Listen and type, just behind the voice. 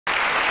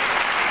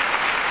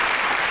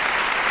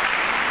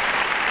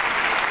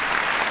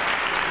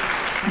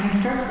And he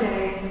starts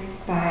today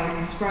by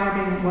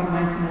describing what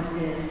mindfulness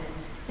is.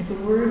 It's a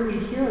word we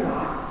hear a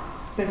lot,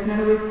 but it's not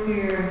always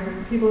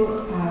clear.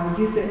 People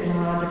use it in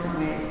a lot of different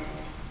ways.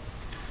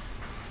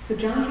 So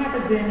Jon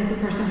Kabat-Zinn is the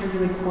person who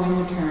really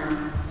coined the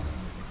term,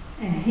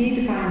 and he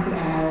defines it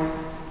as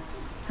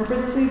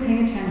purposefully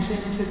paying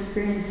attention to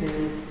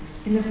experiences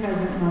in the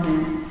present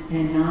moment in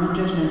a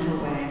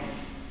non-judgmental way.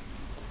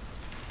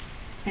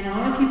 And a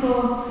lot of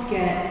people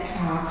get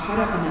caught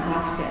up in that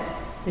last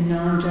bit, the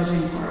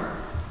non-judging part.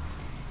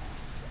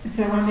 And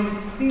so I want to make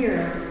it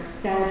clear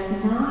that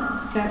it's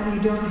not that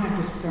you don't have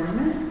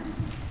discernment,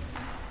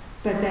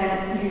 but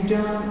that you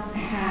don't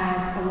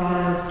have a lot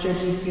of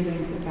judgy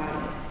feelings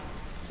about it.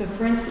 So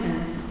for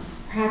instance,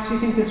 perhaps you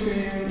think this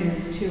room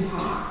is too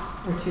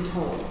hot or too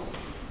cold.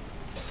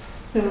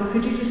 So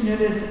could you just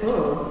notice,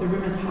 oh, the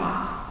room is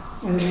hot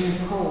or the room is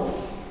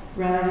cold,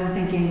 rather than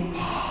thinking,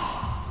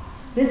 oh,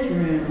 this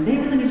room, they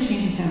really need to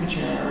change the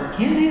temperature, or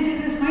can they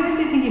do this? Why aren't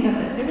they thinking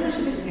about this? They really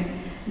should do it.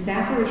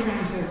 That's what we're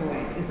trying to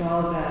avoid, is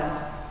all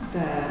the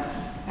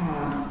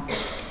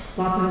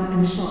lots of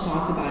initial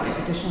thoughts about it,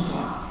 additional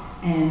thoughts,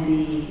 and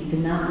the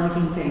not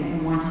liking things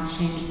and wanting to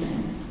change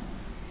things.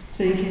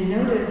 So you can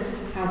notice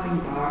how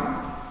things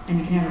are, and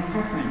you can have a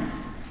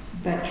preference,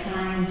 but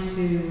trying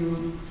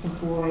to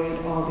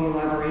avoid all the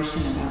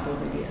elaboration about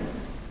those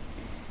ideas.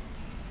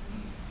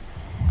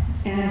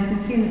 And as you can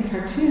see in this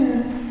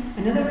cartoon,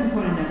 another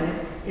component of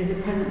it is the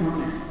present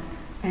moment,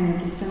 and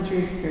it's a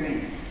sensory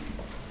experience.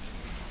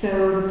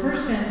 So the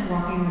person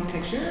walking in this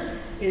picture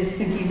is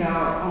thinking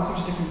about all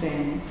sorts of different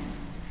things,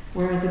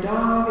 whereas the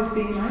dog is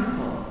being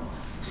mindful.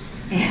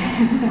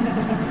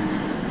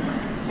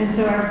 And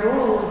so our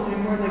goal is to be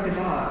more like the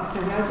dog. So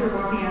as we're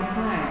walking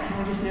outside, can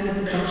we just notice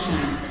the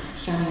sunshine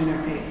shining on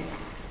our face?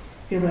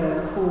 Feel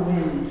the cool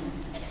wind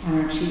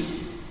on our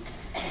cheeks.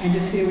 And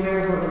just be aware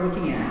of what we're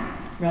looking at,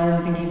 rather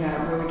than thinking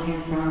about where we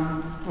came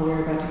from or where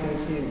we're about to go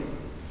to.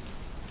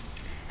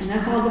 And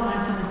that's all that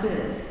mindfulness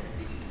is.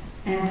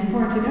 And it's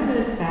important to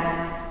notice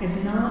that it's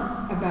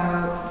not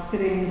about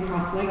sitting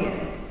cross-legged,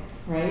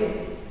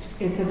 right?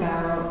 It's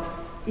about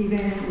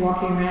even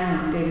walking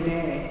around day to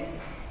day,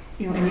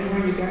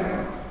 anywhere you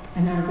go.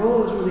 And our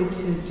goal is really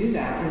to do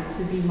that, is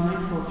to be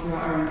mindful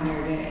throughout our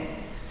entire day.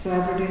 So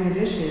as we're doing the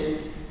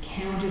dishes,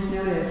 can we just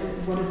notice,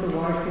 what does the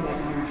water feel like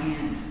on our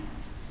hand?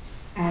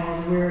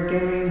 As we're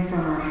getting from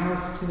our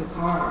house to the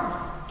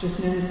car, just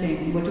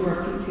noticing, what do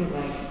our feet feel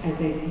like as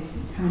they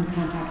come in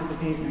contact with the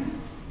pavement?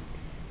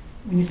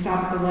 When you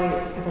stop at the light,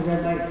 at the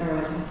red light for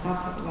a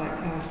stop light,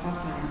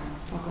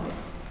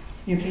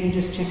 can you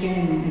just check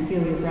in and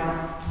feel your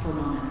breath for a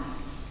moment?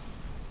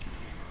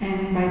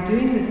 And by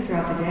doing this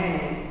throughout the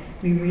day,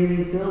 we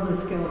really build the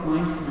skill of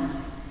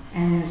mindfulness.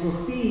 And as we'll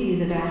see,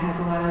 that has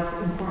a lot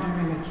of important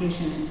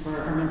ramifications for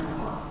our mental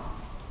health.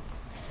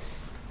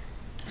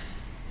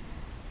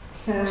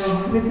 So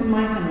this is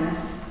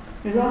mindfulness.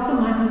 There's also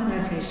mindfulness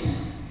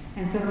meditation.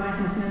 And so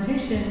mindfulness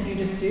meditation, you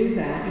just do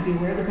that. You be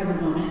aware of the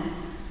present moment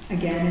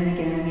again and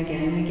again and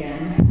again and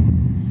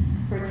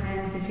again for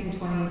 10, 15,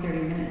 20, 30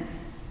 minutes.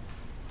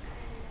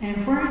 And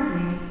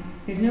importantly,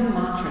 there's no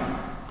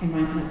mantra in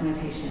mindfulness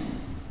meditation.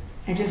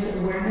 And just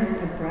awareness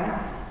of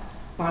breath,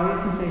 bodily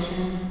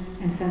sensations,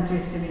 and sensory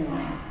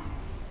stimuli.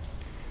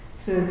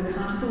 So it's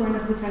conscious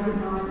awareness of the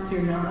present moment, so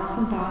you're not lost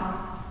in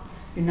thought,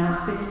 you're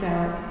not spaced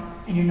out,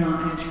 and you're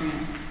not in a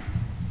trance.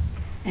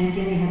 And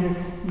again, you have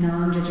this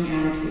non-judging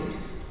attitude.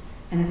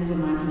 And this is what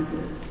mindfulness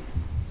is.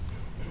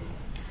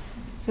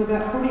 So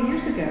about 40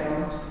 years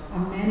ago, a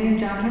man named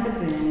Jon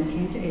Kabat-Zinn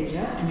came to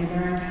Asia, and he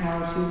learned how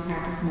to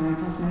practice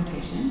mindfulness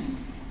meditation.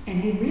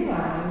 And he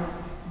realized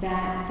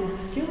that the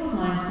skill of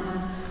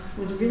mindfulness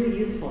was really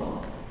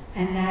useful,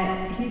 and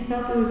that he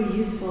felt it would be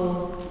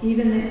useful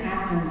even in the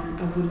absence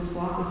of Buddhist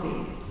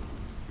philosophy.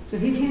 So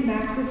he came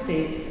back to the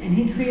States, and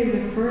he created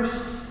the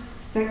first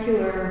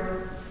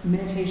secular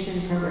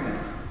meditation program,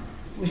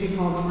 which he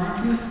called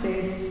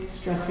Mindfulness-Based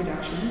Stress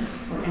Reduction,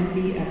 or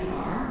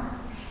MBSR.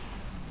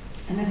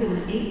 And this is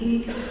an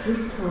 8-week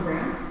group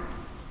program.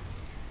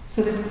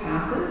 So there's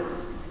classes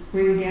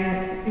where you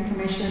get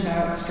information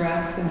about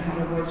stress and how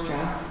to avoid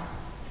stress.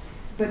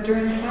 But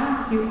during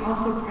class, you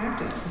also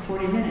practice for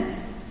 40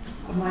 minutes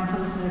of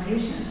mindfulness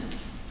meditation.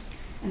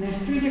 And there's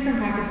 3 different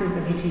practices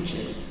that he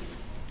teaches.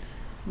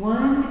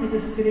 One is a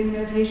sitting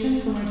meditation,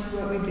 similar to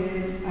what we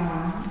did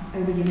at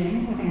the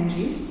beginning with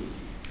Angie,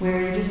 where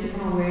you just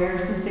become aware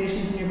of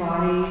sensations in your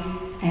body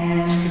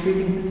and the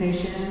breathing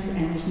sensations,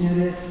 and just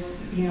notice,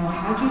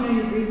 how do you know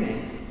you're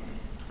breathing?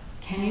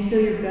 Can you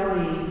feel your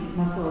belly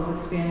muscles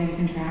expanding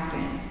and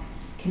contracting?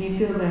 Can you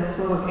feel the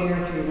flow of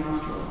air through your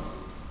nostrils?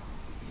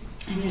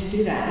 And you just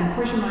do that. And of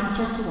course your mind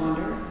starts to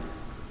wander.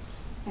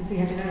 And so you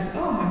have to notice,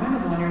 oh, my mind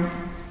has wandered.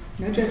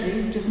 No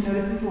judging, just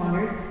notice it's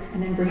wandered,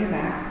 and then bring it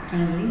back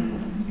kindly,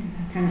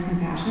 with kindness and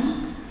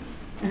compassion.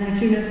 And then a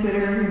few minutes later,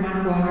 your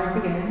mind will wander up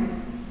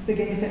again. So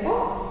again you say,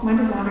 oh, mind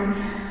has wandered.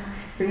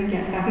 Bring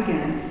it back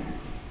again.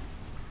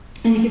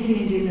 And you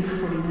continue doing this for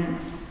 40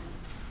 minutes.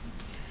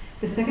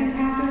 The second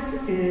practice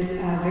is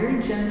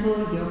very gentle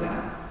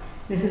yoga.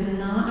 This is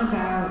not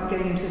about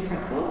getting into a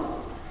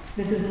pretzel.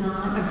 This is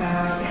not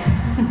about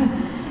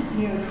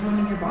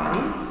toning your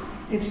body.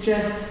 It's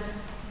just,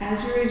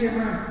 as you raise your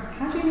arms,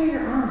 how do you know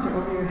your arms are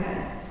over your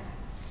head?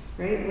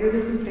 Right? What are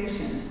the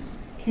sensations?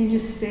 Can you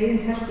just stay in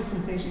touch with the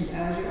sensations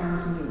as your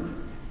arms move?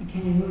 And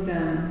can you move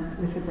them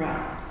with the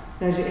breath?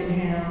 So as you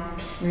inhale,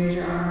 raise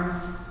your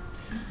arms.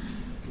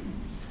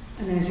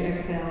 And then as you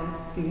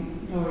exhale,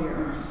 lower your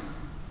arms.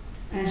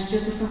 And it's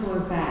just as simple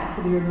as that,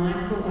 so that you're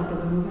mindful of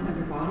the movement of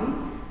your body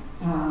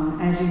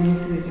as you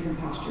move through these different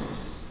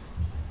postures.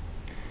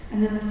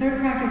 And then the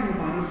third practice is the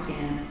body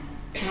scan.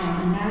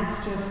 And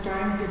that's just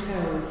starting with your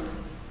toes.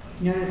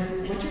 Notice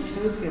what your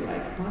toes feel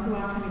like. When was the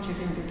last time you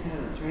checked in with your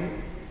toes, right?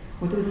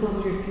 What do the soles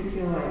of your feet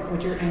feel like?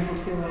 What do your ankles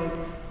feel like?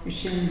 Your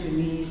shins, your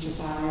knees, your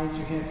thighs,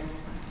 your hips.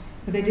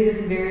 But they do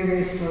this very,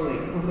 very slowly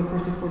over the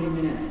course of 40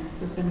 minutes.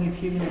 So spending a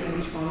few minutes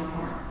on each body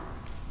part.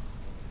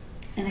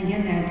 And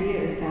again, the idea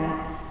is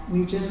that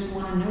we just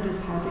want to notice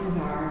how things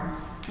are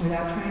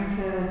without trying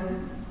to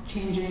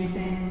change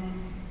anything,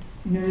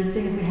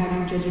 noticing if we have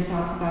any judging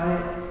thoughts about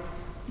it,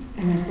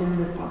 and then just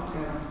letting those thoughts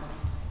go.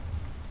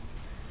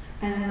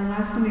 And then the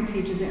last thing they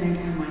teach is the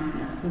anytime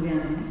mindfulness. So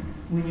again,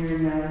 when you're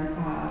in the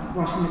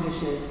washing the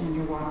dishes, when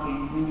you're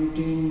walking, when you're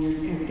doing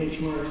your everyday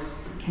chores,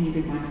 can you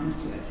bring mindfulness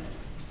to it?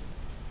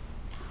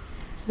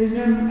 So there's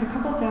been a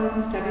couple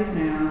thousand studies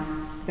now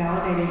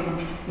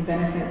validating the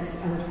benefits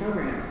of this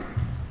program.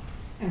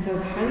 And so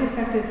it's highly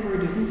effective for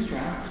reducing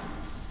stress,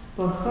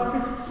 both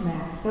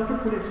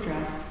self-reported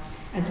stress,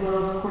 as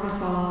well as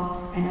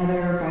cortisol and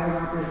other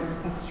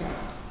biomarkers of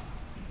stress.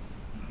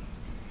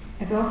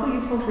 It's also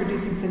useful for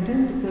reducing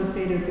symptoms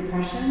associated with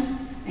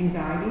depression,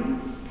 anxiety,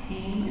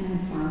 pain, and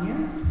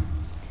insomnia.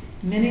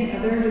 Many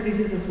other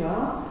diseases as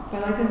well,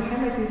 but I'd like to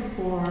highlight these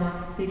four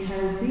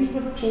because these are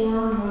the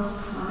four most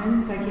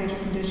common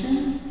psychiatric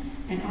conditions,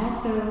 and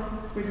also,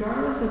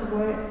 regardless of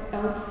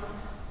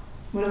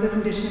what other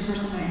condition a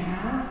person might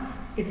have,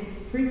 it's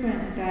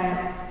frequent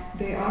that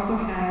they also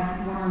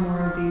have one or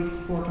more of these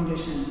four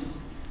conditions.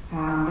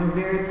 They're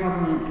very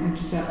prevalent in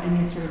just about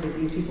any sort of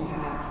disease people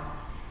have.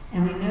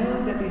 And we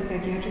know that these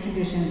psychiatric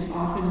conditions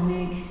often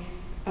make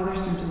other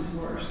symptoms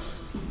worse.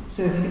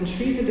 So if you can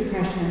treat the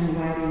depression,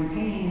 anxiety, and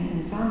pain,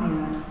 and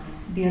insomnia,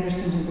 the other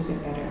symptoms will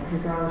get better,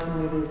 regardless of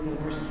what it is that the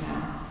person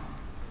has.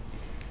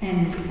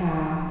 And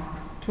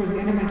towards the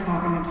end of my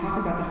talk, I'm going to talk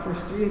about the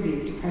first three of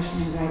these,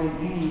 depression, anxiety, and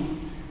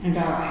pain, and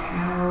about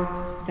how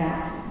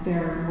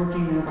they're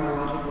working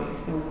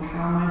neurobiologically. So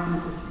how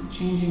mindfulness is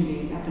changing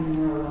these at the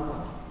neural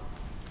level.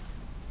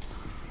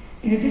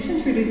 In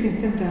addition to reducing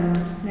symptoms,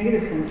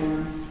 negative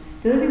symptoms,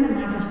 the other thing that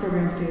mindfulness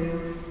programs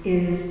do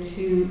is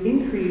to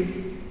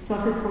increase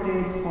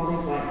self-reported quality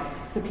of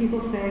life. So people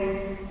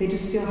say they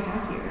just feel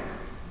happier.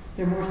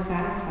 They're more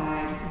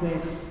satisfied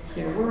with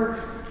their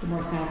work, they're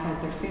more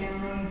satisfied with their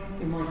family,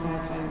 they're more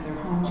satisfied with their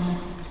home,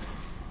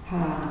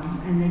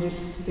 and they're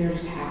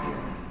just happier.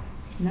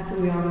 And that's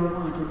what we all really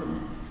want, isn't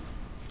it?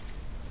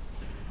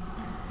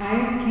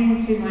 I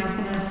came to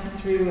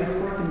mindfulness through a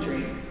sports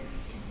injury.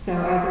 So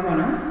I was a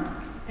runner,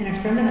 and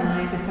a friend and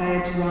I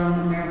decided to run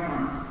a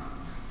marathon.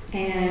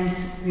 And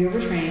we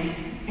overtrained,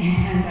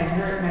 and I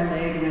hurt my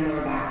leg and my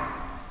lower back.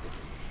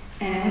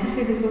 And I went to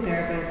see a physical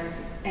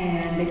therapist,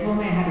 and they told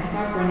me I had to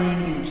stop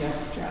running and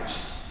just stretch.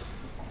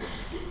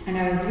 And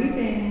I was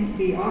leaving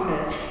the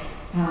office,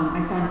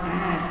 I saw an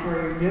ad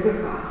for a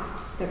yoga class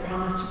that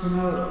promised to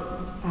promote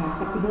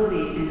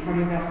flexibility and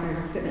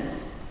cardiovascular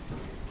fitness.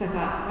 So I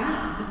thought,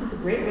 wow, this is a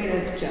great way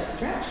to just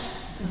stretch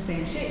and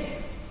stay in shape.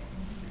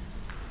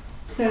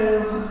 So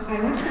I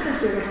went to the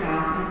first yoga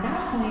class, and at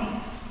that point,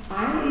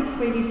 I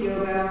equated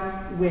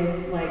yoga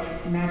with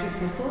like magic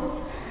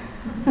crystals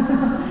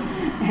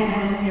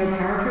and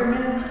power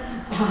pyramids.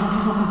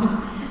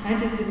 I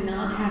just did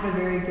not have a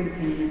very good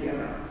opinion of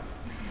yoga.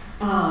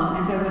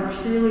 And so I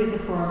went purely as a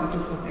form of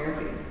physical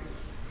therapy.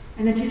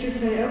 And the teacher would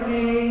say,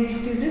 okay,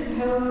 do this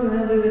pose and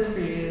I'll do this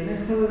for you, and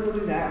this pose will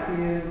do that for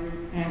you.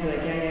 And I'd be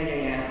like,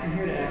 yeah, I'm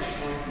here to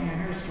exercise, I'm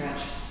here to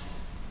stretch.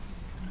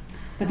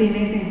 But the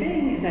amazing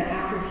thing is that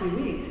after a few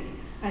weeks,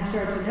 I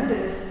started to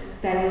notice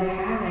that it was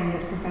having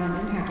this profound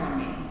impact on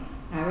me.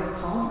 I was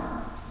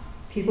calmer.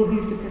 People who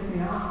used to piss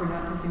me off were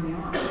not pissing me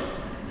off.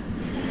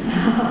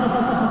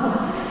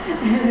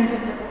 And they're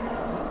just like,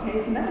 oh, okay,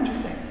 isn't that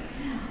interesting?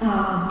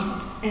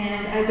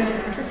 And I've been a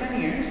runner for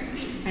 10 years,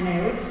 and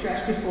I always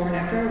stretched before and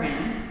after I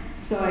ran.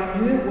 So I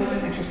knew it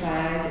wasn't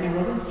exercise, and it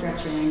wasn't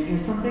stretching. It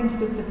was something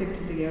specific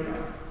to the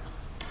yoga.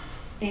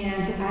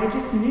 And I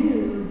just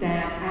knew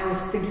that I was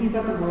thinking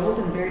about the world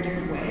in a very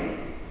different way.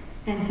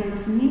 And so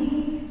to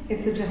me,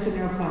 it suggested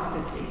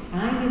neuroplasticity.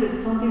 I knew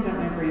that something about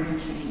my brain had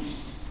changed.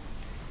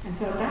 And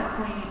so at that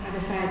point, I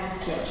decided to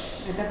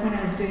switch. At that point,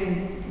 I was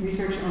doing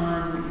research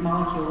on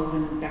molecules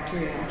and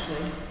bacteria,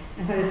 actually.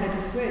 And so I decided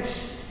to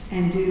switch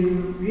and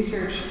do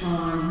research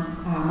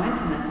on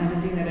mindfulness. And I've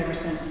been doing that ever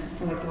since,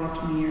 for like the last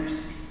 20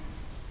 years.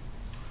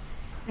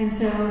 And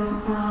so,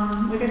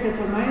 like I said,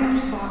 so my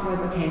initial thought was,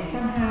 okay,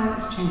 somehow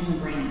it's changing the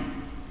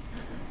brain.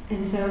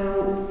 And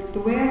so the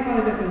way I thought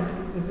of it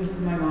was this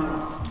is my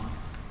model.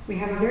 We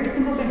have a very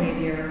simple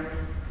behavior,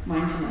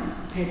 mindfulness,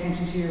 pay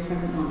attention to your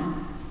present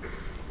moment.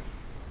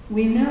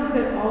 We know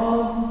that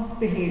all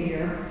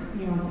behavior,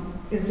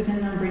 is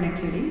dependent on brain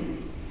activity,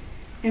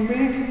 and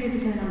brain activity is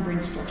dependent on brain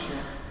structure.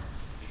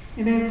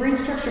 And by brain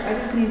structure, I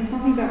just mean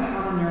something about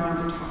how the neurons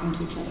are talking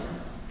to each other.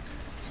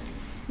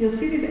 You'll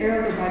see these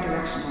arrows are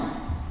bidirectional,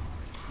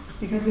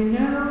 because we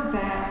know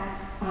that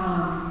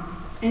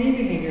any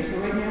behavior, so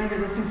right now you're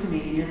listening to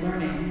me and you're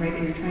learning, right,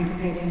 and you're trying to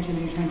pay attention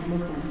and you're trying to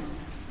listen.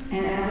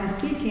 And as I'm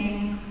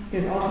speaking,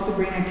 there's all sorts of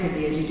brain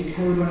activity as you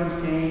decode what I'm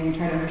saying and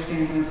try to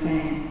understand what I'm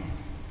saying.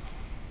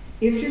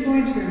 If you're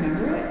going to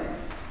remember it,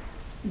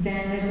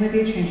 then there's going to be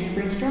a change in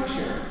brain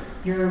structure.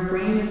 Your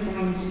brain is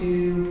going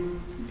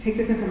to take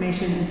this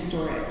information and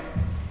store it.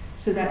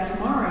 So that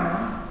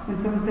tomorrow, when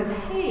someone says,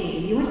 hey,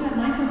 you went to that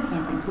mindfulness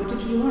conference, what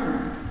did you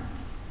learn?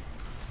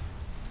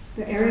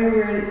 The area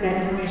where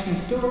that information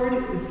is stored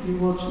is you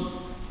will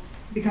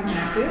become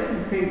active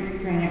and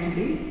create brain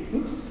activity.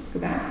 Oops, go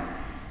back.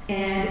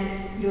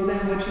 And you'll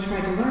then, what you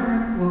tried to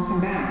learn will come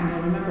back and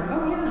you'll remember,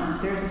 oh yeah,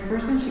 there's this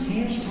person, she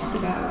came, she talked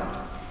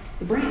about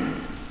the brain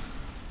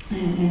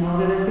and all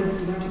the other things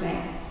you learned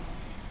today.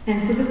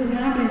 And so this is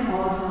happening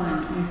all the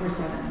time,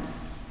 24/7.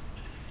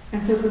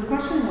 And so the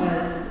question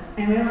was,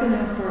 and we also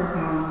know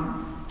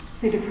for,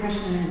 say,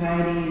 depression and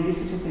anxiety and these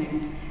sorts of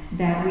things,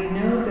 that we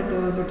know that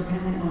those are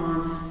dependent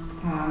on,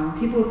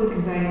 people with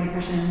anxiety and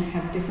depression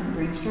have different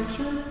brain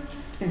structure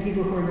than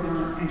people who are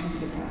not anxious and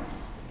depressed.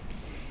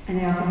 And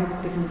they also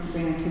have different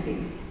brain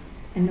activity.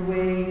 And the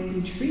way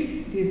you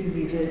treat these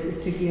diseases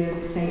is to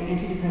give, say,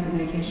 antidepressant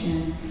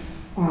medication,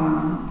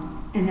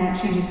 and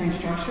that changes brain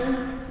structure,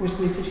 which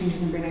leads to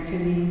changes in brain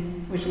activity,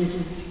 which leads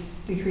to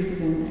decreases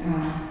in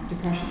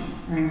depression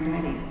or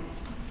anxiety.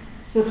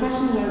 So the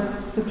question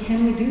was, so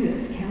can we do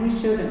this? Can we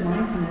show that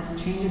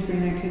mindfulness changes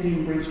brain activity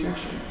and brain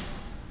structure?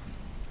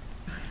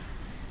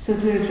 So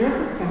to address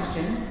this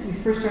question, we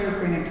first started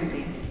with brain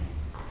activity.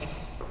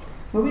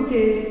 What we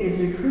did is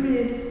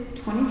recruited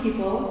 20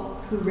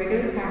 people who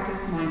regularly practice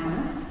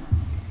mindfulness.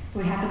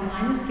 We had them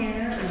line the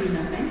scanner and do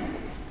nothing.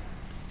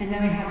 And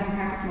then we had them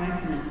practice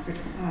mindfulness for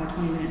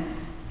 20 minutes.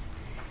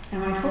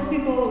 And when I told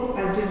people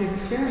I was doing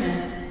this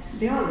experiment,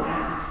 they all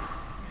laughed.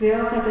 They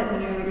all thought that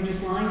you're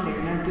just lying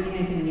there, not doing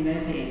anything when you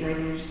meditate, right?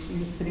 You're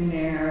just sitting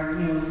there,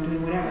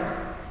 doing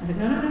whatever. I was like,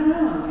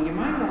 no, your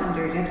mind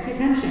wandered, you have to pay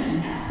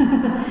attention.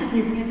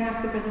 You bring it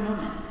back to the present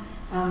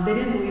moment. They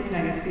didn't believe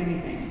that I could see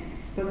anything.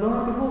 But lo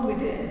and behold, we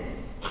did.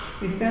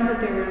 We found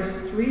that there was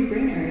 3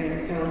 brain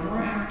areas that were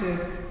more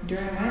active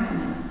during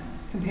mindfulness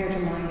compared to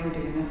lying there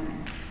doing nothing.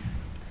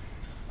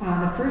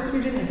 The first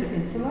region is the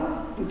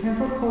insula, the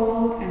temporal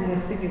pole, and the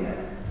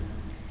cingulate.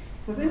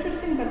 What's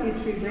interesting about these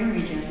 3 brain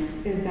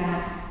regions is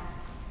that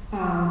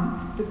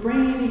the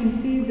brain, you can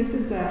see this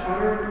is the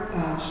outer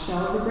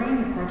shell of the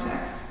brain, the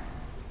cortex.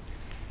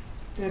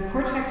 The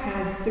cortex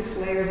has 6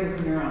 layers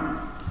of neurons.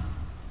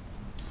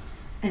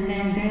 And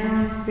then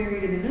down,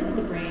 buried in the middle of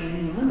the brain,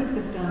 in the limbic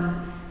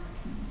system,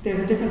 there's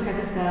a different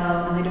type of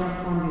cell, and they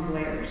don't form these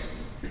layers.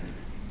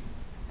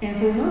 And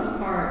for the most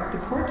part, the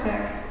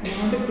cortex and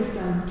the limbic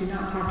system do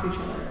not talk to each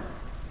other,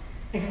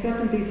 except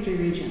in these 3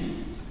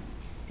 regions.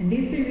 In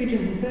these 3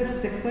 regions, instead of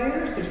 6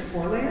 layers, there's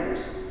 4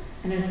 layers,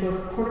 and there's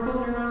both cortical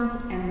neurons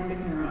and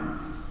limbic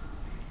neurons.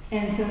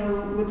 And so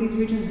what these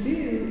regions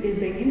do is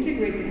they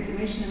integrate the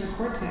information in the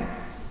cortex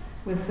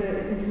with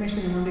the information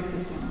in the limbic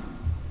system.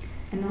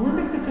 And the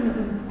limbic system is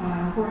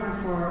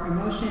important for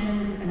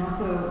emotions and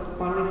also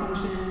bodily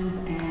functions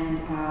and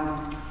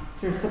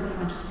sort of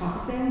subconscious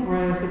processing,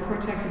 whereas the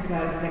cortex is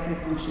about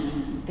executive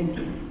functions and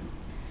thinking.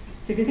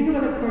 So if you think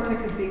about the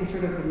cortex as being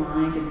sort of the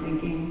mind and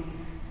thinking,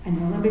 and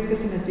the limbic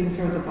system as being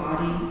sort of the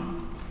body,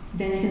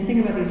 then you can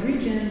think about these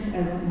regions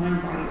as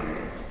mind-body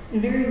areas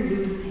in very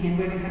loose,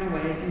 hand-waving kind of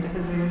ways. I'm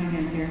definitely waving my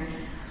hands here.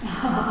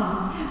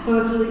 But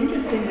what's really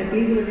interesting that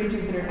these are the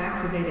regions that are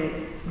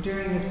activated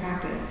during this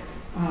practice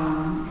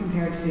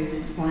compared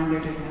to lying there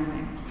doing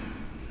nothing.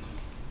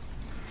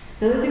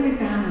 The other thing we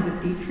found was a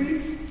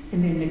decrease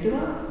in the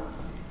amygdala.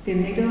 The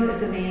amygdala is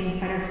the main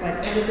fight or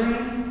flight part of the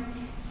brain.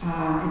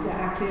 It's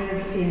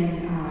active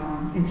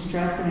in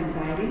stress and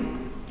anxiety.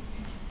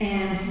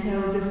 And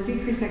so this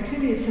decreased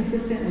activity is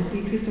consistent with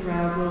decreased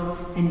arousal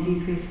and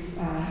increased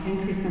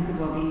sense of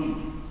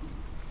well-being.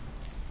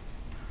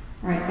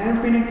 All right, that is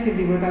brain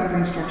activity. What about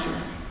brain structure?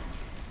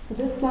 So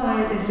this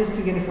slide is just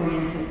to get us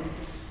oriented.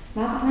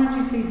 Lots of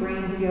times you see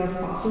brains with yellow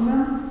spots in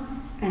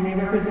them, and they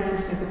represent,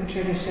 like the picture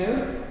I just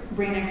showed,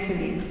 brain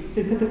activity. So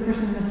you put the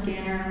person in the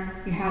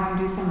scanner, you have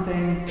them do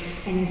something,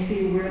 and you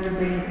see where their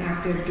brain is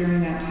active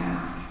during that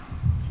task.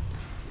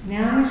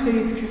 Now I'm going to show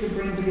you pictures of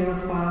brains with yellow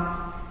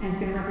spots, and it's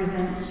going to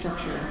represent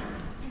structure.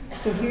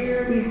 So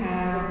here we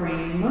have a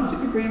brain. Most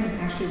of your brain is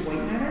actually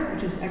white matter,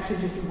 which is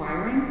actually just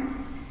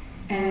wiring.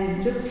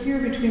 And just here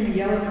between the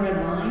yellow and the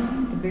red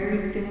line, the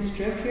very thin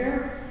strip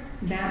here,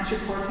 that's your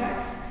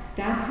cortex.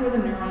 That's where the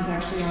neurons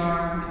actually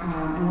are,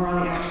 and where all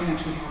the action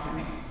actually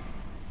happens.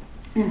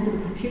 And so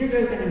the computer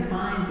goes in and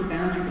finds the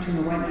boundary between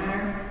the white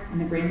matter and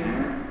the gray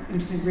matter, and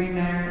between the gray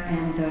matter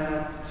and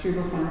the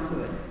cerebral spinal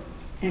fluid.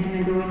 and can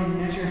then go in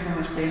and measure how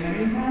much gray matter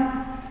you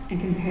have and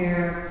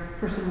compare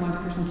person 1 to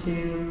person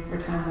 2 or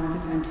time 1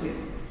 to time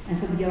 2. And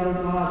so the yellow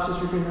blobs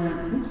just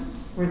represent,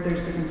 where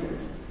there's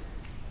differences.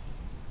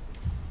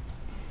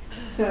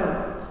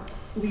 So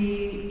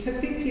we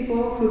took these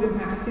people who've been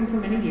practicing for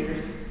many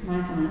years,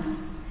 mindfulness,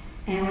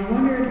 and we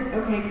wondered,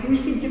 okay, can we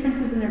see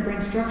differences in their brain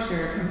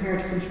structure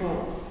compared to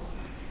controls?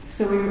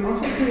 So we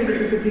also included a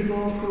group of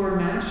people who were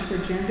matched for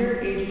gender,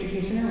 age,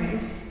 education, and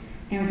race,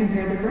 and we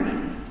compared their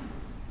brains.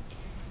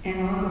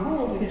 And lo and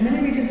behold, there's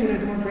many regions where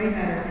there's more gray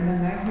matter in the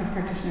mindfulness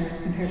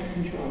practitioners compared to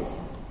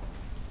controls.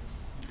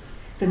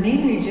 The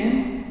main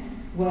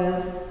region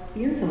was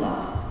the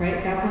insula,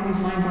 right? That's one of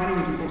these mind-body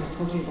regions I just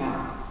told you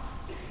about.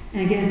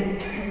 And again,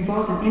 it's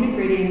involved in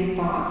integrating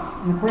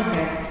thoughts in the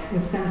cortex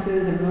with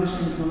senses and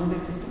emotions in the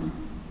limbic system.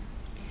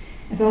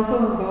 It's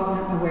also involved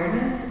in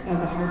awareness of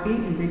the heartbeat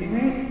and breathing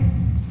rate,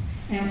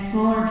 and it's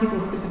smaller in people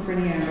with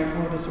schizophrenia and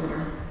bipolar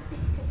disorder.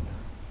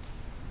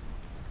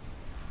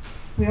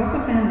 We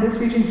also found this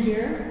region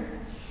here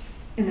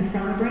in the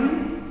front of the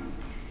brain.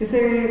 This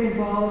area is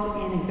involved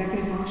in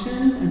executive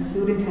functions and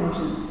fluid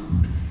intelligence.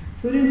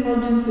 Fluid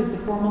intelligence is the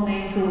formal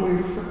name for what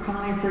we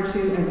commonly refer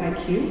to as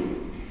IQ.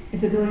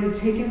 It's the ability to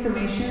take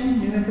information,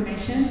 new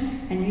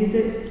information, and use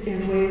it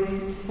in ways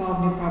to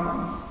solve new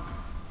problems.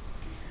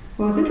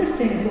 What was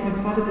interesting is when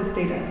we plotted this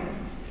data.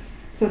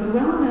 So it's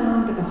well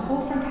known that the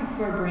whole front half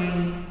of our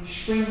brain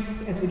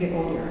shrinks as we get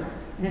older.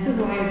 And this is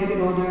why as we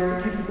get older,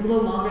 it takes us a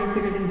little longer to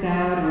figure things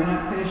out, and we're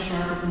not quite as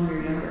sharp as when we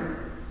were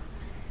younger.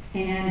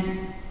 And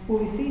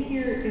what we see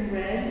here in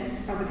red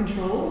are the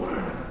controls,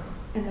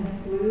 and the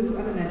blue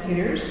are the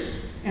meditators.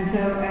 And so,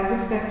 as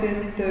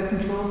expected, the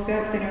controls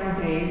got thinner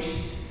with age.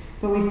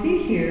 What we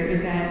see here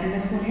is that in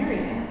this one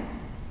area,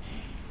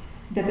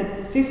 that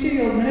the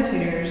 50-year-old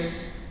meditators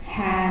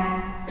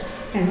had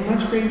as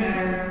much gray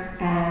matter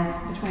as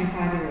the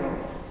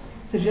 25-year-olds,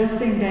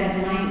 suggesting that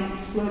it might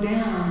slow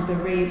down the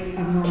rate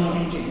of normal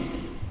aging.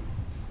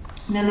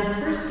 Now, this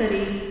first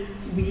study,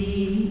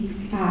 we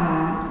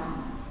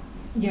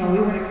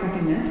weren't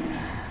expecting this,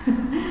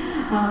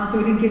 so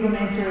we didn't give them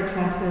any sort of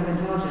test of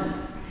intelligence.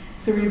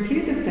 So we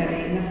repeated the study,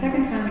 and the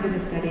second time we did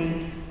the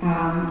study,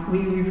 we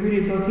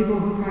recruited both people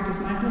who practiced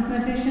mindfulness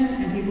meditation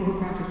and people who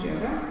practiced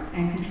yoga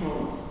and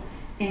controls.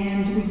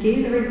 And we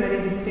gave everybody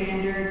the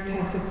standard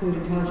test of fluid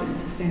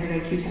intelligence, the standard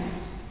IQ test.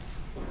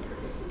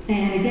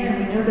 And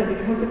again, we know that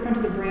because the front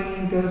of the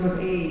brain goes with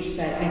age,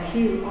 that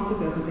IQ also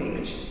goes with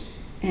age.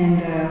 And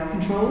the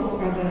controls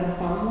are the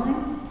solid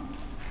line.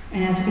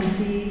 And as you can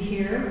see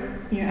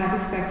here, as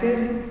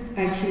expected,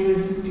 IQ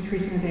is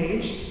decreasing with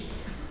age.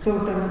 But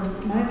with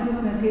the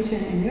mindfulness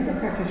meditation and yoga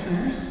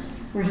practitioners,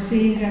 we're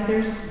seeing that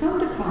there's some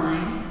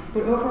decline,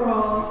 but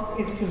overall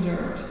it's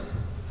preserved.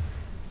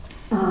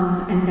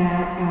 And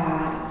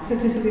that,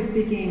 statistically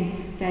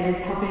speaking, that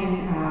it's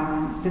helping,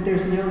 that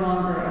there's no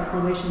longer a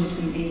correlation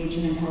between age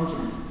and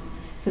intelligence.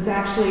 So it's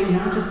actually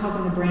not just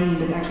helping the brain,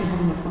 but it's actually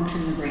helping the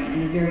function of the brain,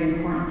 and a very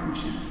important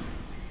function.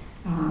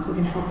 So it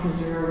can help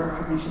preserve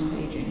our cognition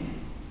with aging.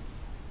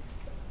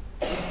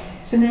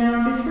 So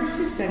now, these first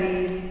two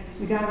studies,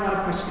 we got a lot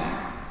of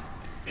pushback,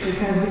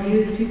 because we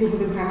used people who've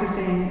been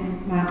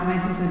practicing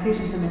mindfulness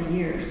meditation for many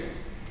years.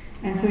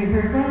 And so we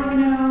heard,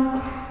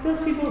 well,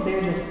 those people,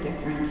 they're just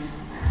different.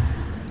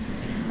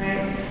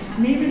 Right?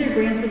 Maybe their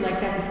brains were like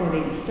that before they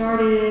even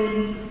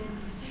started.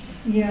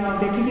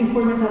 They're taking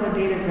 40 minutes out of the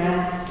day to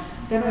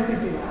rest. That always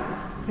makes me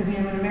laugh. Because,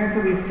 in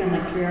America, we spend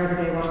like 3 hours a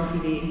day watching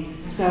TV.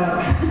 So,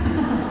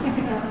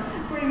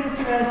 40 minutes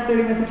to rest,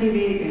 30 minutes of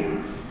TV,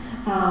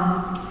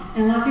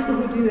 And a lot of people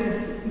who do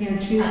this,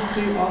 choose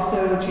to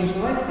also change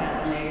their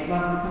lifestyle. And a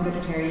lot of them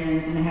become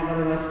vegetarians, and they have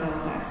other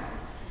lifestyle effects.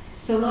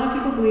 So a lot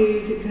of people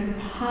believed it couldn't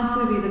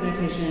possibly be the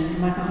meditation,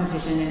 mindfulness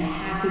meditation, and it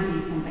had to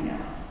be something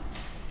else.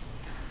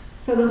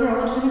 So those are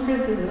all legitimate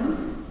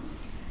criticisms.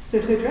 So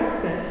to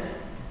address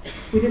this,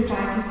 we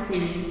decided to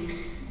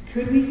see,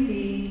 could we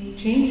see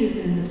changes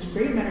in this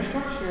gray matter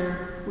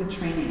structure with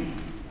training?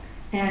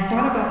 And I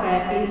thought about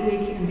that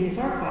 8-week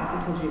MBSR class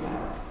I told you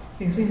about.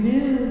 Because we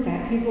knew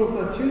that people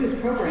go through this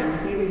program,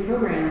 this 8-week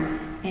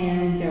program,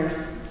 and their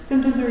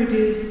symptoms are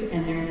reduced,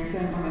 and they're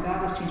saying, oh my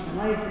God, this changed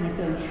my life, and they're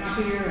feeling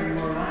happier and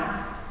more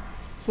relaxed.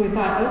 So we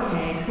thought,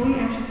 okay, can we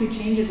actually see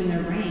changes in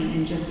their brain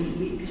in just 8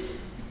 weeks?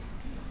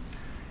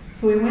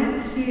 So we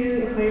went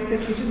to a place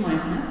that teaches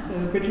mindfulness,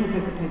 the original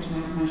place that teaches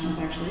mindfulness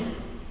actually,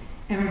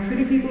 and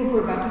recruited people who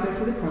were about to go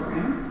through the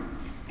program,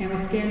 and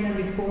we scanned them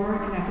before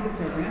and after the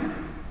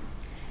program.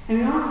 And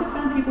we also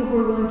found people who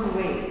were willing to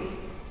wait,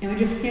 and we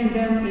just scanned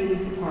them 8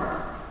 weeks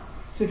apart.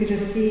 So we could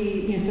just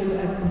see, so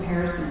as a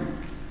comparison.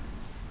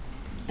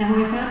 And what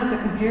we found is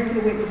that compared to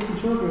the waitlist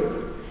control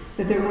group,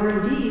 that there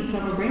were indeed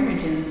several brain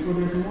regions where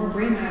there's more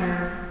gray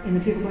matter in the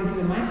people going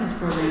through the mindfulness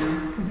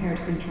program compared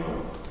to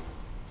controls.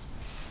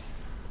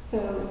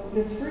 So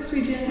this first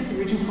region is a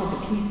region called the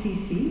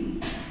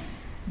PCC.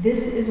 This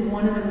is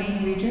one of the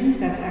main regions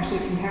that's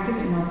actually impacted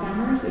in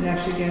Alzheimer's. It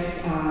actually gets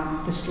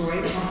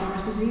destroyed in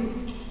Alzheimer's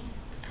disease.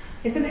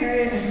 It's an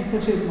area that's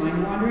associated with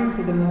mind wandering,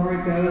 so the more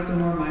it goes, the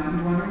more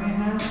mind wandering you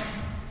have.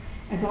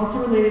 It's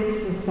also related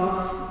to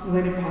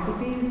self-related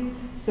processes.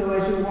 So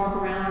as you walk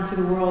around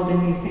through the world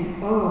and you think,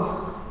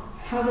 oh,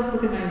 how does this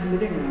look in my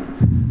living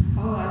room?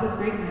 Oh, I look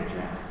great in that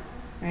dress,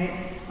 right?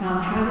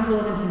 How is this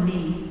relevant to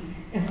me?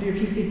 It's your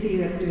PCC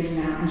that's doing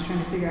that and is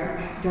trying to figure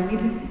out, do I need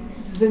to,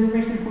 is this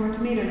information important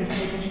to me? Do I need to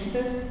pay attention to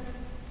this?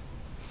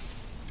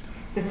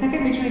 The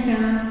second region we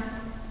found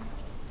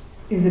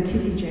is the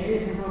TPJ,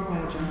 the temporal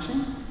parietal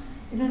junction.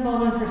 It's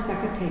involved in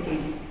perspective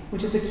taking,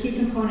 which is a key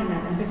component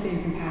of empathy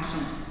and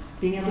compassion,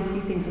 being able to see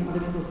things from other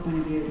people's point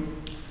of view.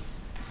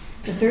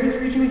 The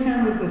third region we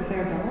found was the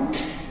cerebellum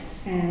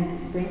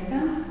and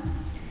brainstem.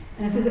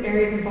 And this is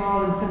areas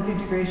involved in sensory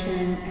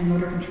integration and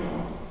motor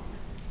control.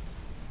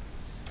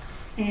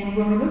 And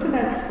when we looked at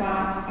that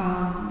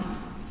spot,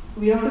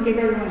 we also gave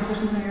everyone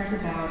questionnaires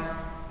about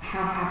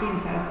how happy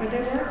and satisfied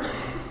they were.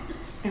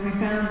 And we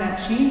found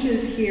that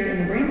changes here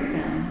in the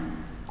brainstem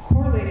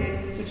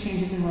correlated with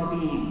changes in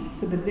well-being.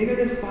 So the bigger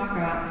the spot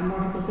got, the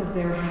more people said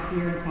they were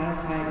happier and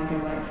satisfied with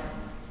their life.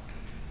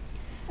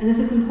 And this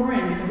is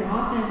important because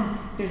often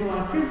there's a lot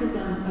of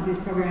criticism of these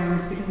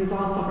programs because it's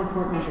all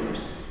self-report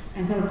measures.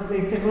 And so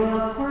they say, well,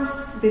 of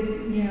course, they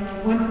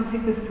want to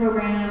take this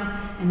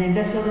program and they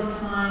invested all this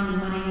time and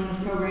money in this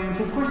program,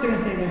 so of course they're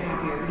going to say they're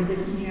happier because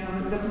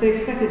that's what they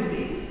expect it to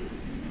be.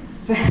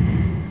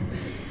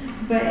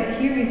 But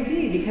here we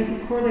see, because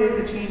it's correlated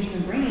with the change in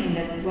the brain,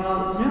 that,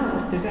 well,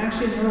 no, there's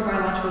actually a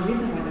neurobiological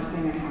reason why they're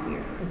saying they're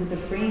happier, is that the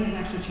brain is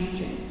actually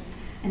changing.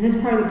 And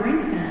this part of the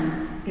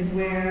brainstem is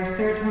where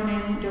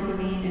serotonin,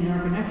 dopamine, and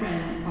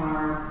norepinephrine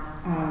are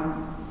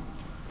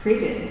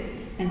created.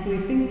 And so we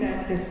think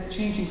that this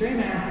change in gray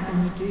matter has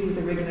something to do with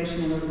the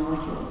regulation of those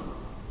molecules.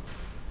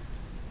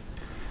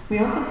 We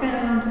also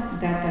found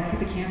that the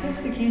hippocampus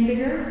became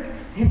bigger.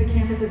 The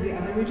hippocampus is the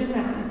other region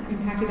that's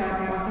impacted by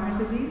Alzheimer's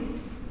disease.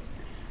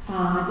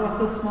 It's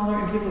also smaller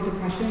in people with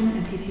depression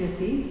and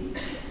PTSD.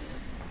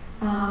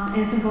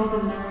 And it's involved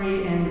in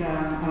memory and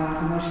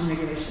emotion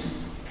regulation.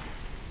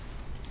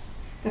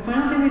 The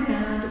final thing we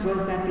found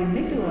was that the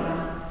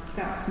amygdala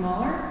got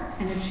smaller,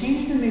 and the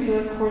change in the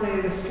amygdala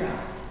correlated with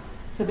stress.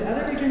 So the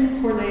other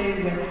region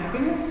correlated with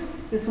happiness,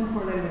 this one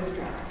correlated with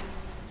stress.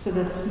 So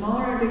the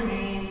smaller it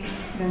became,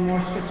 the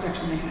more stress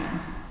reduction they had.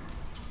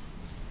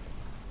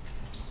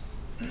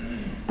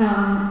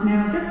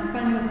 Now this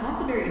finding was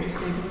also very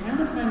interesting because around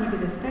the time we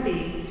did the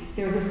study,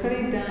 there was a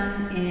study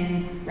done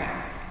in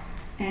rats.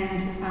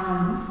 And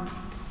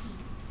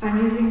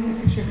I'm using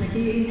a picture of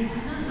Mickey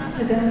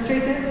to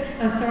demonstrate this.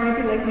 I'm sorry if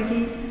you like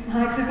Mickey.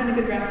 I couldn't find a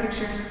good rat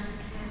picture.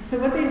 So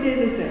what they did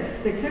is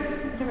this. They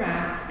took the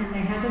rats and they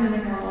had them in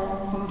their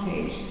normal home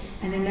cage.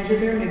 And they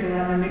measured their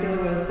amygdala, and the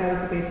amygdala was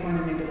the baseline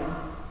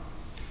amygdala.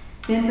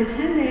 Then for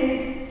 10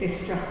 days, they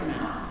stressed them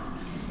out.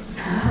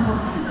 So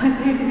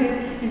what they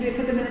did is they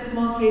put them in a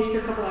small cage for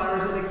a couple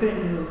hours where they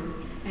couldn't move.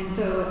 And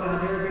so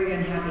they were very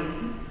unhappy.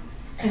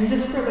 And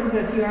just for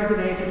a few hours a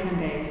day for 10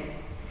 days.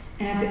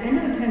 And at the end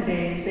of the 10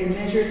 days, they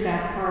measured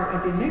that part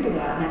of the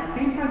amygdala. And that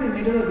same part of the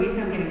amygdala we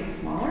found getting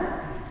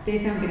smaller, they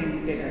found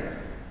getting bigger.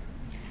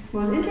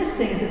 What was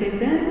interesting is that they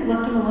then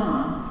left them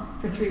alone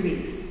for 3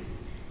 weeks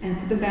and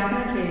put them back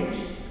in a cage.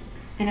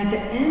 And at the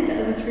end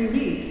of the 3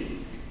 weeks,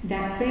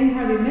 that same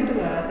part of the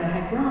amygdala that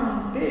had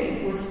grown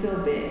big was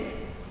still big.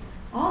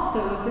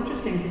 Also, what's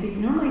interesting is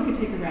normally if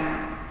you take a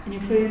rat and you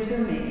put it into a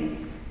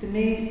maze,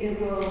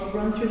 it will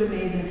run through the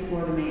maze and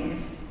explore the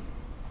maze.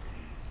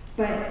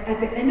 But at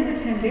the end of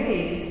the 10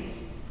 days,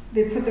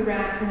 they put the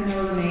rat in the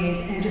middle of the maze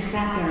and it just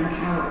sat there and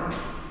cowered,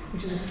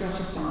 which is a stress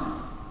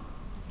response.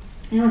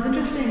 And what's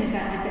interesting is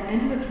that at the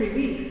end of the 3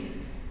 weeks,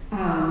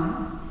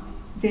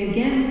 they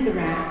again put the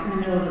rat in the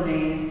middle of the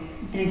maze,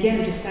 and again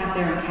it just sat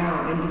there and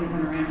cowered and didn't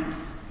run around.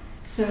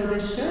 So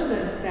this shows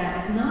us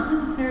that it's not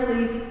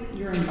necessarily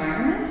your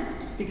environment,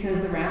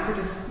 because the rats were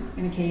just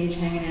in a cage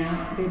hanging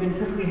out. They've been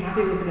perfectly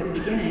happy with it at the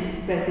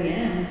beginning, but at the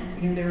end,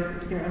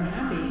 they're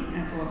unhappy.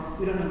 Well,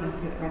 we don't know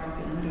what the rats are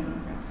feeling. We don't know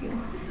what rats feel.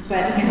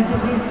 But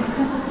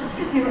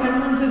they were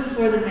unwilling to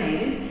explore the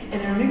maze, and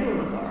their amygdala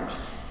was large.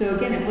 So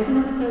again, it wasn't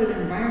necessarily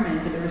the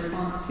environment, but the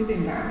response to the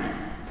environment.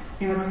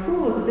 And what's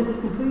cool is that this is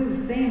completely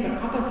the same, but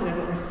opposite of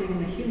what we're seeing in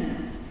the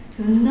humans.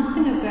 Because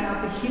nothing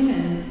about the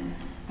humans'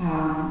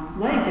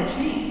 life had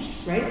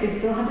changed, right? They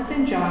still had the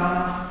same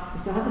jobs,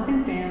 they still had the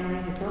same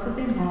families, they still had the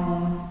same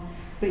homes,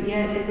 but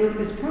yet they wrote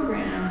this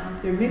program,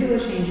 their amygdala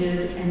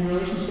changes, and the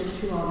relationship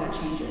to all that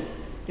changes.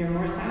 They're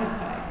more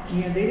satisfied.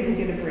 They didn't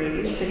get a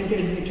raise, they didn't get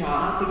a new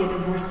job, but yet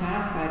they're more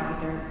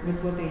satisfied with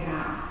what they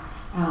have.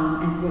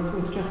 And what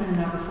was stressing them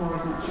out before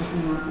is not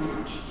stressing them out so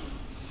much.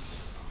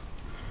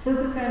 So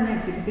this is kind of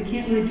nice because you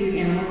can't really do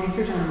animal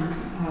research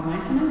on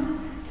mindfulness,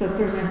 so it's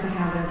sort of nice to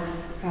have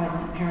this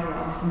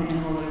parallel from the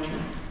animal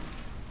literature.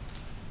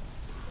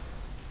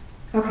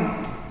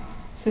 Okay,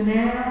 so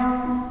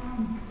now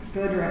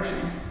go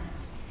direction.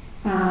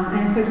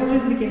 And so I told you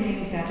at the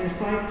beginning that there's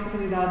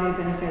scientifically validated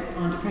benefits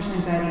on depression,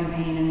 anxiety, and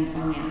pain, and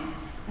insomnia.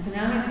 And so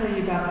now I'm going to tell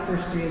you about the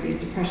first three of these,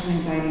 depression,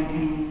 anxiety, and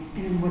pain,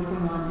 and what's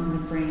going on in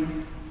the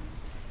brain.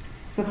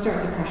 So let's start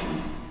with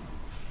depression.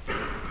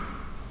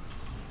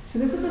 So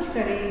this is a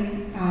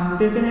study,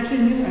 there have been actually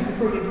numerous,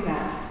 before we get to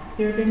that,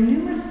 there have been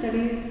numerous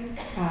studies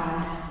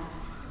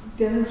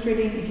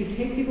demonstrating if you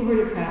take people who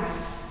are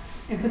depressed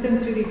and put them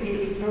through these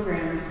 8-week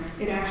programs,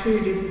 it actually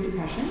reduces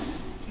depression.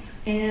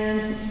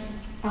 And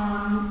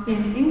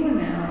in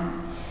England now,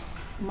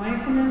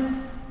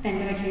 mindfulness and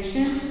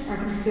medication are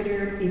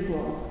considered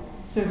equal.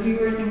 So if you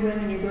were in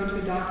England and you go to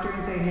a doctor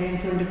and say, hey, I'm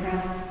feeling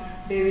depressed,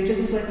 they would be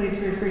just as likely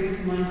to refer you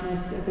to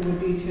mindfulness as they would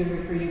be to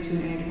refer you to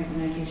an antidepressant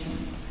medication.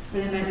 Or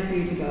they might refer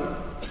you to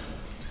both.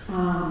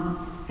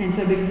 And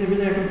so because they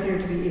really are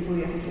considered to be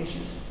equally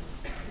efficacious.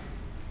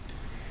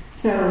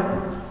 So,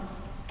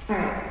 all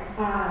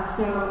right,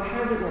 so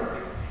how does it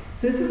work?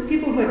 So this is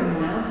people who had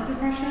mild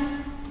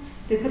depression.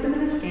 They put them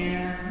in a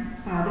scanner.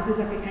 This is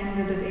at the end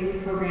of this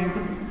 8-week program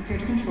compared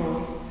to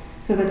controls.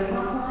 So the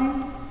top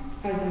line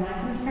are the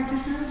mindfulness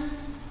practitioners,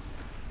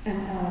 and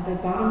the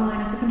bottom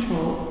line is the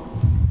controls.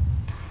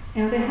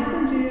 And what they have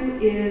them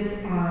do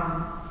is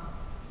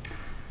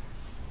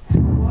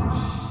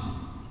watch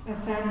a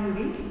sad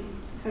movie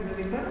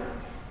clips,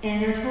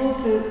 and they're told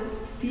to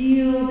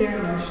feel their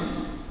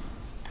emotions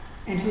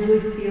and to really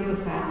feel the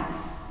sadness.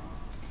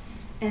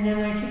 And then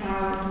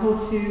they're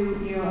told to,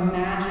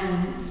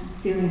 imagine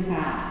feeling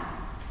sad.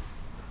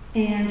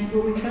 And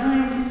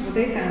what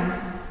they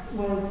found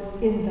was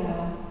in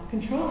the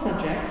control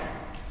subjects,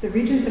 the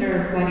regions that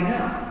are lighting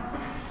up,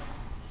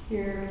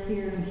 here,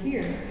 here, and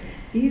here,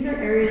 these are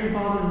areas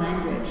involved in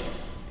language,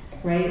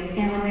 right?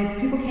 And when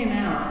people came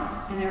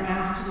out and they were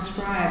asked to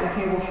describe,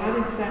 okay, well, how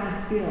did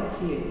sadness feel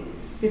to you?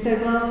 They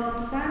said,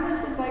 well,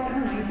 sadness is like, I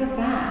don't know, you feel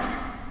sad.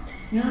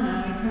 No,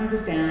 you're kind of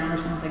just down or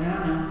something, I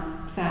don't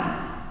know,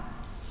 sad.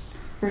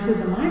 Versus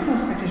the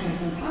mindfulness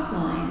practitioners on the top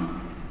line,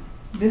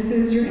 this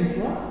is your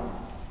insula,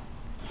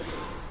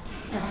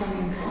 or from the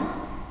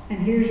insula, and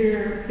here's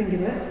your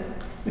cingulate,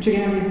 which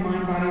again are these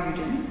mind-body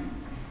regions.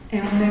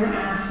 And when they were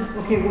asked,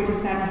 okay, what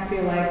does sadness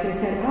feel like? They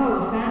said,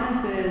 oh,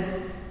 sadness is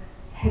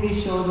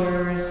heavy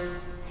shoulders,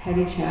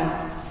 heavy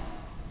chest,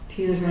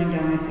 tears running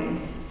down my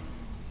face,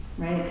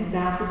 right? Because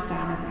that's what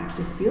sadness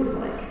actually feels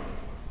like.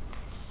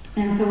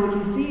 And so what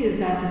you can see is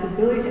that this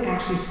ability to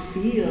actually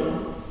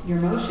feel your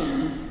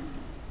emotions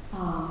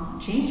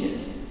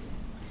changes.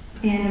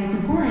 And what's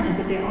important is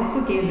that they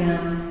also gave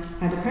them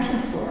a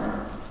depression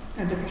score,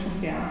 a depression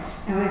scale.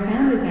 And what I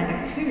found is that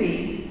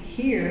activity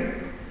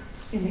here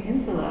in the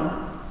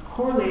insula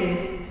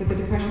correlated with the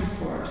depression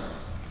scores.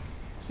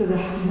 So the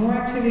more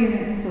activity in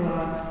the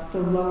insula, the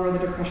lower the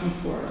depression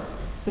scores.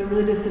 So it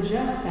really does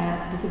suggest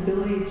that this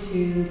ability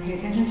to pay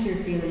attention to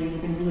your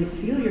feelings and really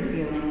feel your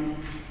feelings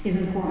is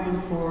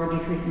important for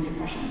decreasing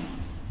depression.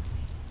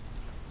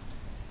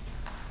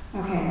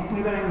 Okay,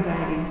 what about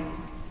anxiety?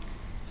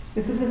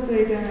 This is a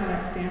study done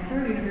at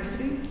Stanford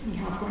University in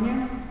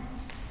California.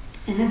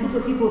 And this was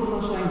with people with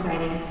social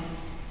anxiety.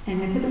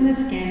 And they put them in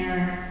the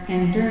scanner,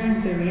 and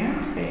during the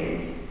react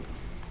phase,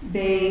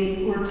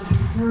 they were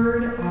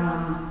heard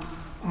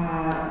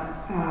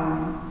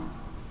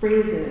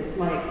phrases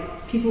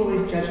like, people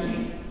always judge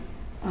me,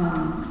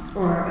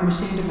 or I'm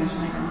ashamed of my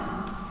shyness.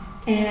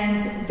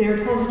 And they were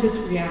told to just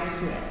react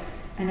to it.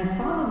 And the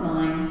solid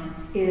line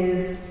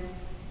is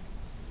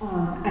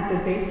at the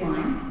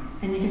baseline,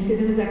 and you can see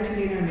this is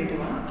activity in their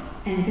amygdala.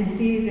 And you can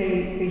see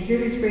they hear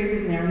these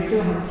phrases, and their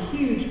amygdala has this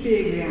huge,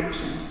 big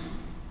reaction.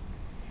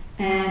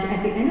 And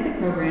at the end of the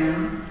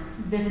program,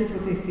 this is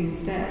what they see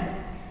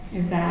instead,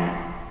 is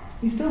that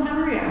you still have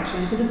a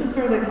reaction. So this is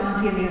sort of like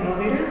Monty in the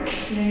elevator.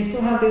 You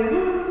still have the,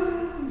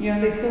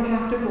 they still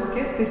have to work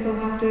it. They still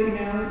have to,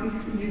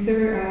 use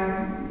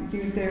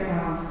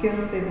their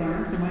skills they've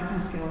learned, their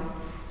mindfulness skills.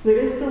 So there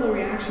is still a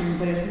reaction,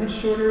 but it's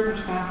much shorter,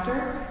 much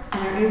faster,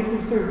 and they're able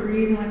to sort of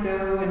breathe and let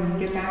go and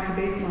get back to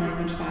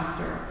baseline much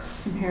faster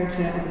compared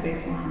to at the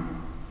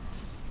baseline.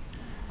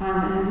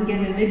 And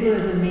again, the amygdala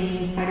is the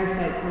main fight or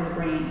flight part of the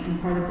brain,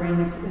 and part of the brain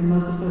that's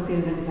most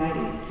associated with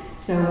anxiety.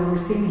 So what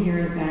we're seeing here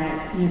is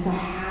that, so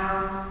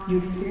how you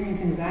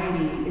experience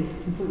anxiety is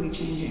completely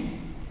changing.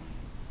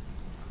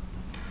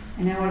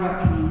 And now what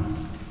about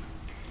pain?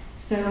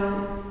 So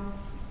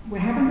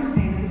what happens with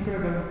pain, this is sort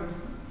of a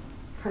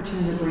cartoon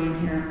of the brain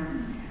here.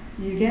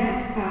 You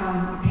get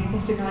a painful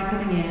stimuli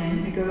coming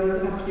in, it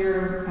goes up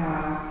your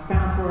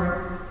spinal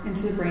cord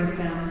into the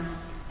brainstem,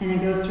 and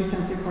it goes through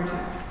sensory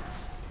cortex.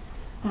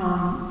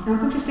 Now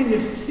what's interesting,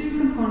 there's two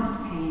components to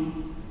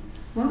pain.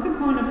 One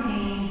component of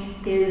pain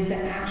is the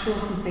actual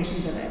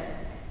sensations of it.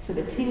 So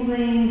the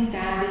tingling,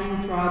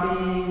 stabbing,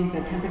 throbbing,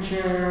 the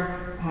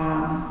temperature,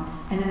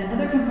 and then the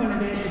other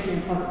component of it is the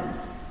unpleasantness.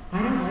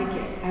 I don't like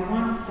it. I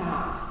want to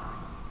stop.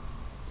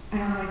 I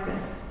don't like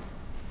this.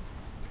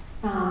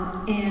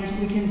 And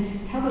we can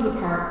tell those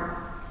apart.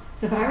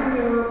 So if I were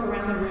to go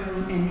around the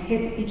room and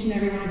hit each and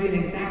every one of you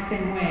in the exact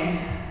same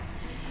way,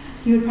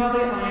 you would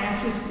probably, when I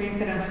asked you to rate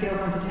that on a scale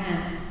of 1 to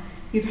 10,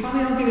 you'd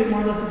probably all give it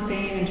more or less the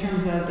same in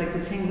terms of like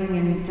the tingling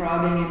and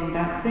throbbing and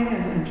that thing,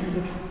 as in terms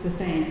of the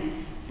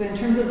same. But in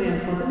terms of the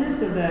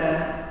unpleasantness of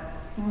that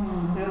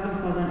was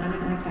unpleasant, I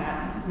didn't like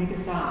that, make it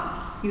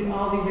stop, you'd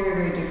all be very,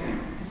 very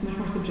different. It's much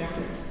more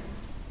subjective.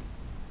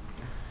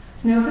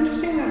 So now what's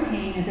interesting about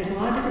pain is there's a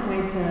lot of different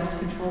ways to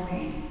control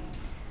pain.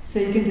 So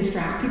you can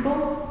distract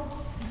people.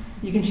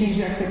 You can change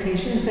your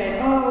expectation and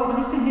say, oh, I'm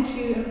just going to hit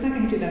you. It's not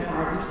going to hit you that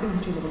hard. I'm just going to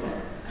hit you a little bit.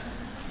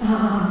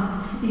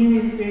 You can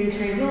use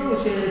reappraisal,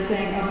 which is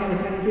saying, okay,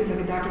 like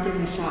a doctor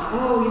giving a shot.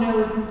 Oh,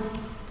 this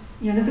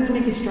is going to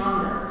make you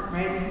stronger,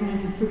 right? This is going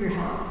to improve your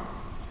health.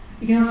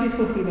 You can also use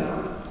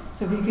placebo.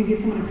 So if you can give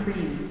someone a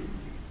cream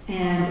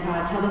and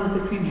tell them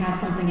that the cream has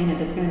something in it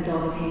that's going to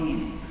dull the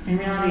pain. In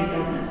reality, it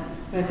doesn't.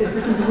 But if the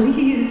person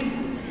believes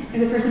that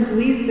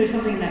there's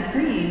something in that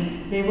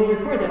cream, they will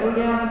report that, oh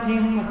yeah, the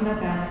pain wasn't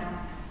that bad.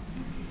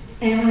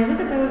 And when they look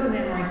at those in the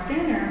MRI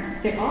scanner,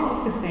 they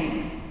all look the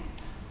same.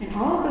 In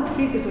all of those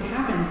cases, what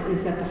happens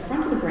is that the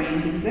front of the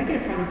brain, the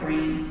executive part of the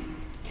brain,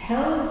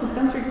 tells the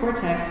sensory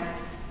cortex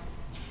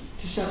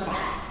to shut off.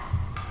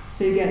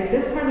 So you get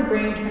this part of the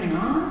brain turning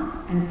on,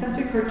 and the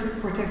sensory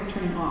cortex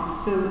turning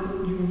off. So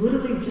you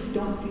literally just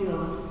don't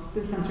feel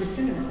the sensory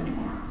stimulus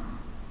anymore.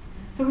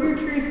 So we were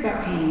curious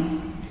about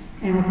pain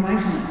and with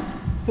mindfulness.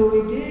 So what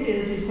we did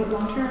is we put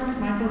long-term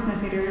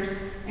mindfulness meditators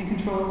and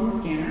controls in the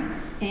scanner,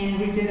 and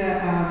we did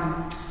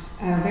a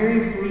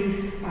very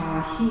brief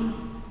heat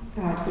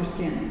to their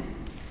skin.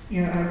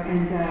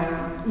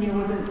 It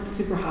wasn't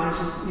super hot, it's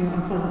just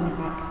unpleasantly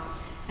hot.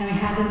 And we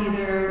had them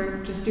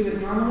either just do it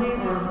normally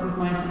or with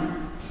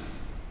mindfulness.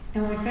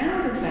 And what we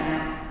found is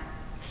that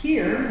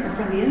here, or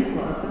from the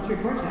insula, sensory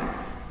cortex,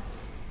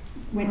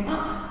 went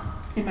up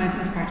in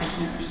mindfulness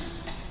practitioners,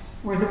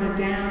 whereas it went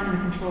down in the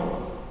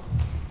controls.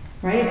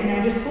 Right? And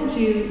I just told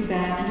you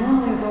that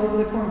normally with all those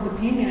other forms of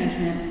pain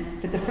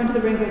management, that the front of the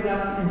brain goes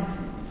up and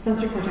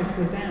sensory cortex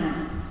goes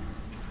down.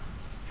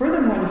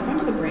 Furthermore, the front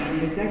of the brain,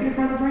 the executive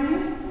part of the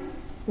brain,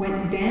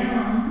 went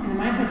down in the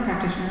mindfulness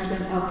practitioners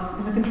and up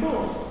in the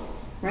controls.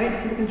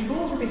 Right? So the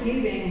controls were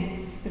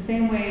behaving the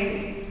same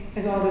way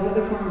as all those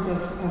other forms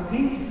of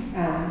pain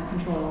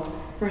control,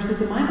 versus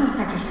the mindfulness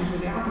practitioners were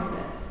the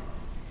opposite.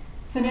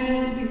 So now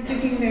you're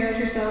thinking there to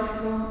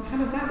yourself, well, how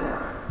does that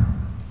work?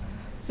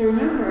 So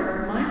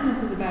remember,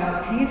 mindfulness is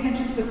about paying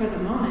attention to the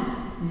present moment,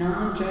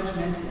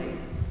 non-judgmentally.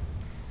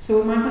 So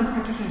what mindfulness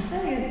practitioners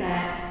say is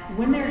that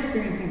when they're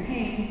experiencing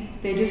pain,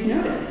 they just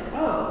notice,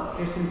 oh,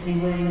 there's some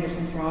tingling, there's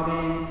some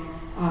throbbing,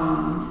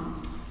 and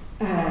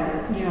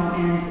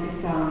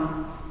it's,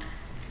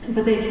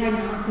 but they try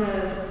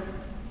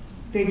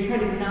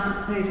to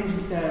not pay attention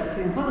to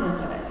the unpleasantness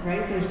of it,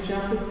 right? So it's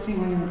just the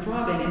tingling and the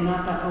throbbing, and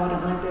not that, oh, I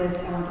don't like this,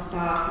 I want to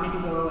stop, make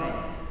it go away.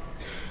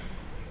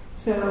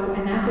 So,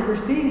 and that's what we're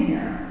seeing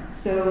here.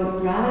 So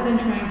rather than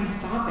trying to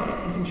stop it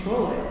and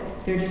control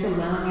it, they're just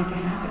allowing it to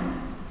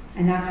happen.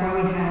 And that's why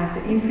we have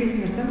the increase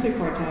in the sensory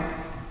cortex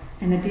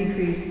and the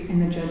decrease in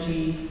the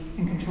judgy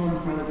and controlling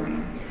part of the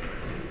brain.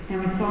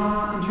 And we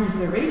saw in terms of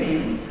the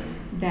ratings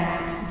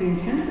that the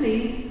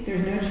intensity,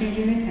 there's no change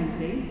in the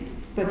intensity,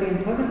 but the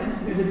unpleasantness,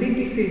 there's a big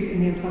decrease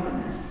in the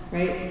unpleasantness,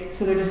 right?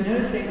 So they're just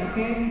noticing,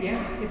 okay,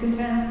 yeah, it's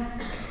intense,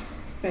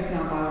 but it's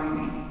not bothering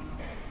me.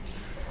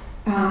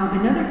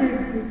 Another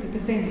group did the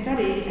same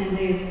study, and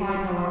they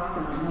applied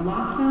naloxone.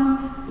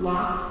 Naloxone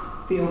blocks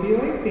the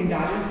opioids, the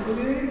endogenous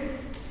opioids,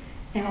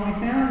 and what they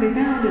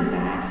found is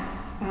that,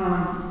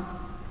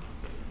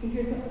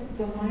 here's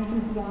the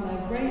mindfulness is on the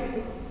right,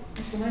 oops,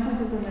 the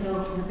mindfulness is in the middle,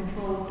 and the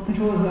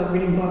control is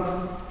reading books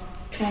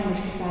and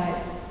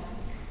exercise.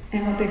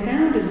 And what they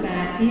found is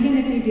that even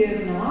if you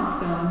give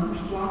naloxone,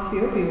 which blocks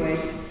the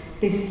opioids,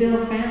 they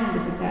still found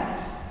this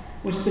effect,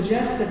 which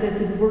suggests that this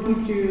is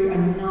working through a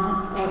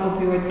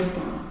non-opioid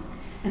system.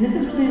 And this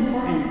is really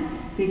important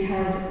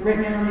because right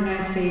now in the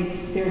United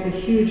States, there's a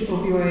huge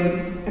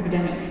opioid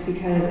epidemic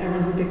because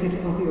everyone's addicted to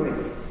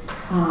opioids.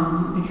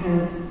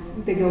 Because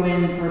they go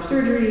in for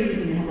surgeries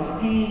and they have a lot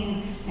of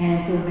pain,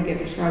 and so they get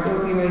prescribed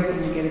opioids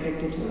and they get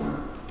addicted to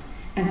them.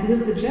 And so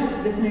this suggests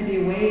that this may be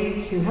a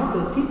way to help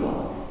those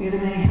people because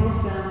it may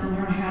help them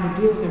learn how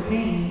to deal with their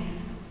pain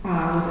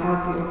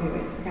without the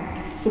opioids.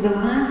 Okay. So the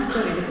last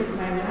study, this is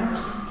my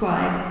last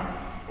slide,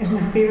 is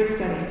my favorite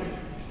study.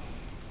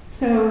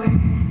 So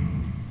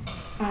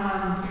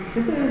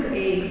this is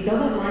a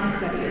double-blind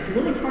study. It's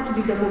really hard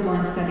to do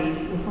double-blind studies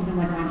with something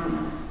like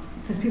mindfulness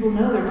because people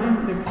know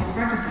they're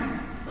practicing.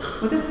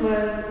 What this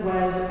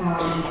was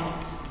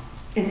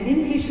an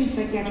inpatient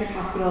psychiatric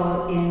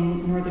hospital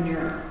in Northern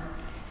Europe.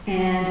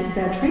 And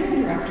the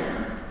training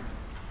director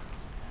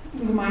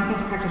was a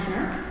mindfulness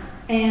practitioner,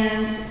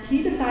 and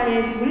he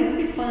decided, wouldn't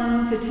it be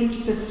fun to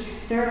teach the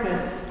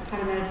therapists how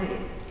to meditate?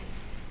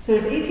 So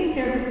there's 18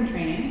 therapists in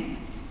training,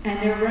 and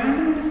they're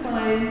randomly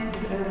assigned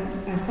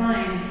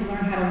to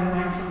learn how to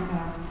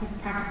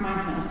practice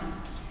mindfulness.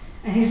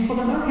 And he just told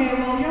them, okay,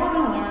 well, you're all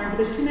going to learn, but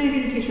there's too many of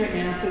you to teach right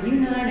now, so you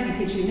 9, I'm going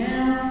to teach you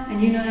now,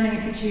 and you 9, I'm going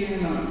to teach you in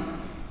a month.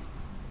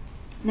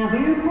 Now,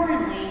 very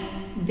importantly,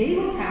 they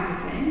were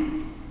practicing,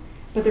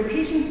 but their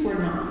patients were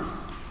not.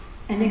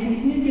 And they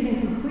continued giving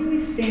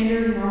completely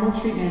standard, normal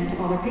treatment to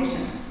all their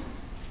patients.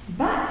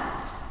 But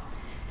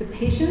the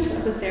patients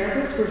of the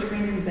therapists who were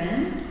trained in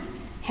Zen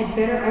had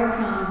better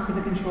outcome for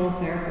the control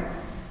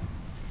therapists.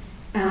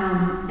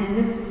 And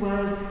this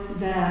was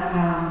the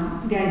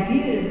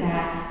idea is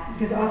that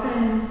because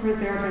often for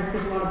therapists,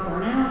 there's a lot of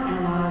burnout and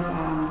a lot of,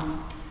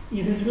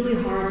 it's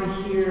really hard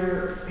to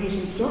hear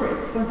patient stories.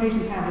 Some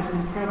patients have just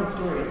incredible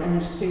stories,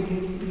 and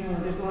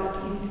there's a lot,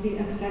 to be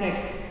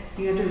empathetic,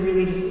 you have to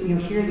really just,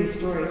 hear these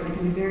stories, and it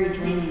can be very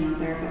draining on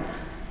therapists.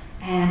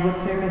 And what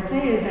therapists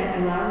say is that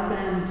it allows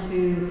them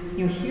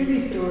to, hear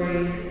these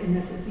stories in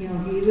this, be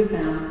with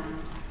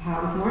them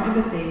with more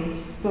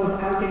empathy, but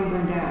without getting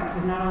burned out.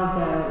 Because not all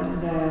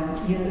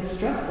it's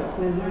stressful,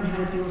 so they learn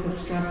how to deal with the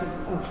stress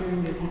of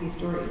hearing these heavy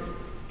stories.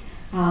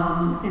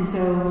 And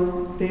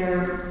so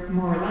they're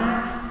more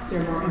relaxed,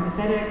 they're more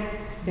empathetic,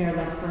 they're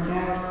less burned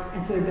out,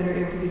 and so they're better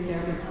able to be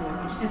therapists for their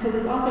patient. And so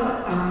this also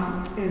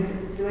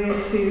is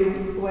related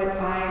to what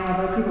I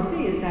love other people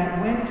see, is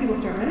that when people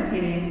start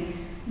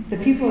meditating, the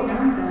people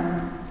around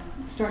them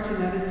start to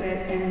notice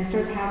it, and it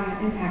starts having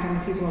an impact on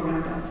the people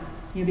around us.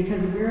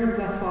 Because we're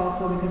less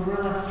volatile, because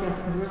we're less stressed,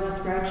 because we're less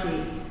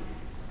grouchy,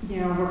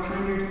 we're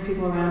kinder to the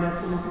people around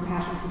us, we're more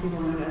compassionate to the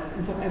people around us,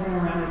 and so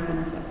everyone around us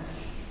benefits.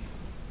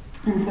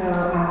 And so,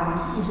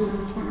 which is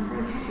an important part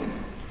of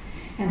practice.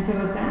 And so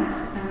with that,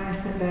 I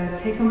said the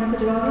take-home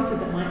message of all this is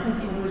that mindfulness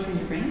can really train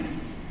your brain.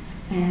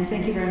 And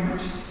thank you very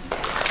much.